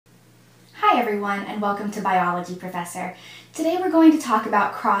everyone, and welcome to Biology Professor. Today we're going to talk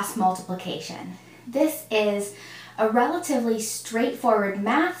about cross multiplication. This is a relatively straightforward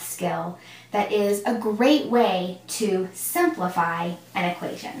math skill that is a great way to simplify an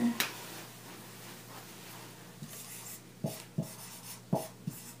equation.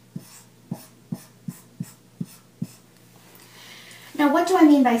 Now, what do I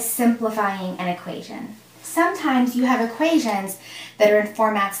mean by simplifying an equation? Sometimes you have equations that are in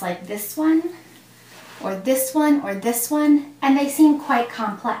formats like this one, or this one, or this one, and they seem quite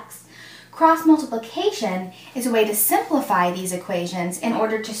complex. Cross multiplication is a way to simplify these equations in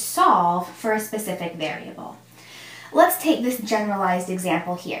order to solve for a specific variable. Let's take this generalized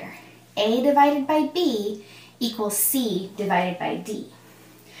example here. A divided by B equals C divided by D.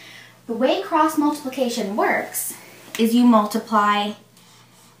 The way cross multiplication works is you multiply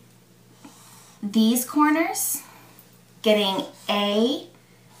these corners, getting A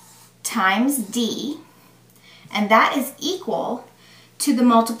times D, and that is equal to the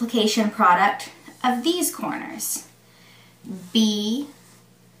multiplication product of these corners, B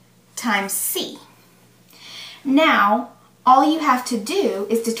times C. Now, all you have to do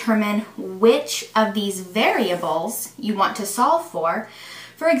is determine which of these variables you want to solve for.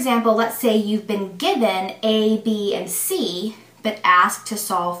 For example, let's say you've been given A, B, and C, but asked to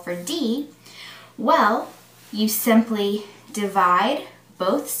solve for D. Well, you simply divide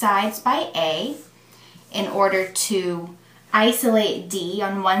both sides by A in order to isolate D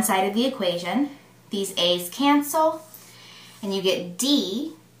on one side of the equation. These A's cancel, and you get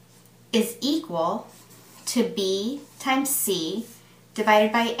D is equal to B times C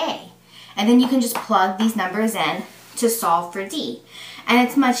divided by A. And then you can just plug these numbers in to solve for D. And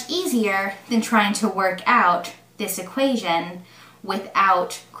it's much easier than trying to work out this equation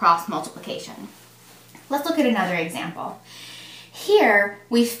without cross multiplication. Let's look at another example. Here,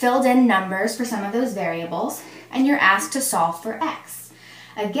 we've filled in numbers for some of those variables, and you're asked to solve for x.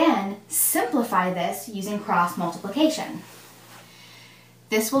 Again, simplify this using cross multiplication.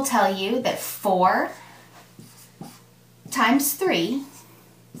 This will tell you that 4 times 3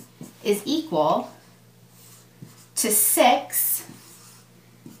 is equal to 6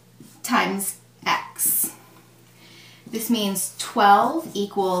 times x. This means 12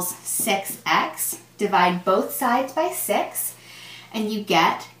 equals 6x. Divide both sides by 6, and you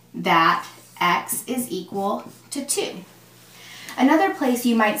get that x is equal to 2. Another place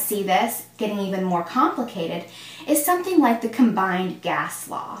you might see this getting even more complicated is something like the combined gas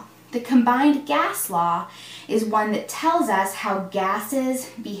law. The combined gas law is one that tells us how gases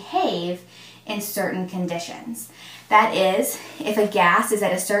behave in certain conditions. That is, if a gas is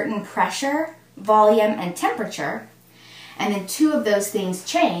at a certain pressure, volume, and temperature, and then two of those things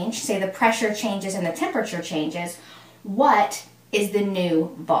change, say the pressure changes and the temperature changes, what is the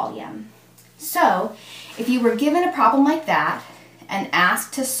new volume? So, if you were given a problem like that and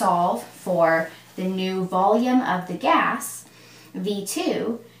asked to solve for the new volume of the gas,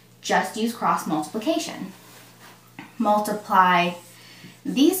 V2, just use cross multiplication. Multiply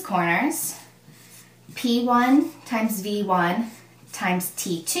these corners, P1 times V1 times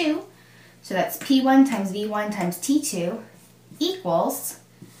T2, so that's P1 times V1 times T2 equals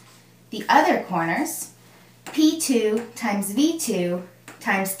the other corners, P2 times V2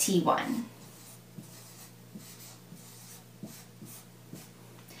 times T1.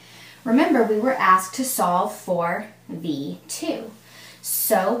 Remember, we were asked to solve for V2.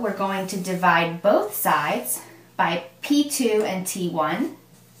 So we're going to divide both sides by P2 and T1.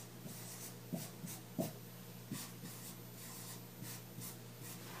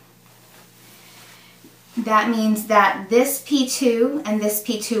 That means that this P2 and this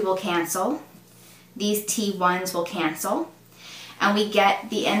P2 will cancel. These T1s will cancel. And we get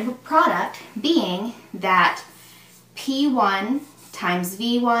the end product being that P1 times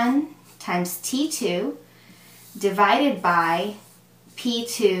V1 times T2 divided by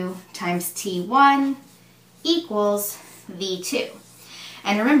P2 times T1 equals V2.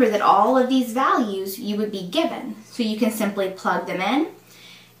 And remember that all of these values you would be given, so you can simply plug them in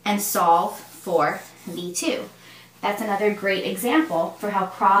and solve for V2. That's another great example for how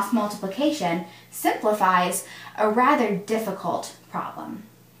cross multiplication simplifies a rather difficult problem.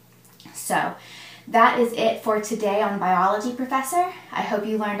 So that is it for today on Biology Professor. I hope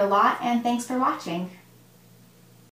you learned a lot, and thanks for watching.